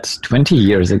about that 20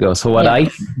 years ago. So when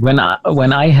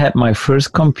I had my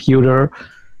first computer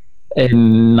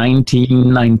in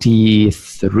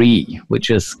 1993, which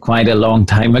is quite a long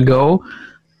time ago,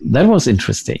 that was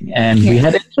interesting. And we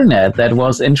had internet. That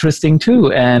was interesting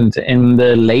too. And in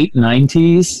the late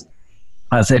 90s,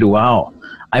 I said, wow,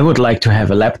 I would like to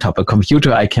have a laptop, a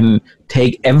computer I can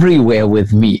take everywhere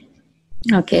with me.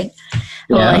 Okay.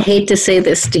 Well, I hate to say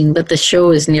this, Steen, but the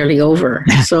show is nearly over.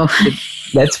 So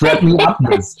let's wrap me up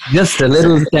this. Just a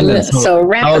little sentence. So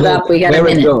wrap it up. We got a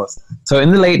minute. So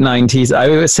in the late 90s,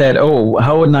 I said, oh,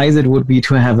 how nice it would be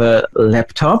to have a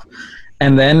laptop.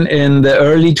 And then in the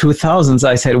early 2000s,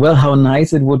 I said, well, how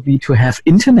nice it would be to have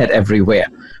internet everywhere,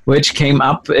 which came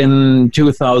up in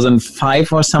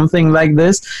 2005 or something like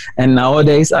this. And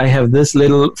nowadays I have this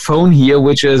little phone here,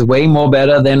 which is way more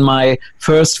better than my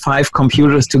first 5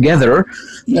 computers together.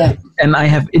 Yeah. And I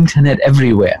have internet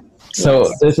everywhere. So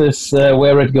this is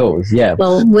where it goes. Yeah.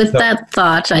 Well, with that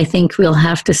thought, I think we'll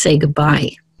have to say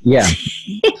goodbye. Yeah.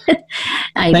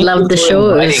 I loved the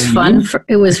show. It was fun.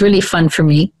 It was really fun for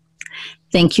me.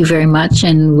 Thank you very much,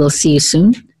 and we'll see you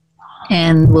soon.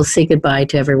 And we'll say goodbye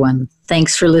to everyone.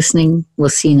 Thanks for listening. We'll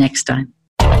see you next time.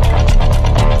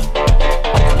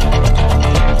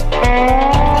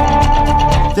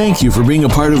 Thank you for being a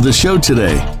part of the show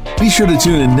today. Be sure to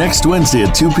tune in next Wednesday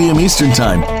at 2 p.m. Eastern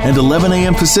Time and 11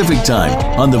 a.m. Pacific Time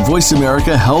on the Voice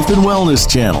America Health and Wellness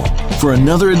Channel for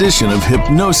another edition of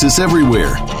Hypnosis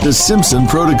Everywhere, The Simpson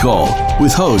Protocol,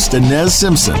 with host Inez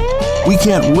Simpson. We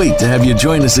can't wait to have you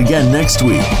join us again next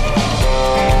week.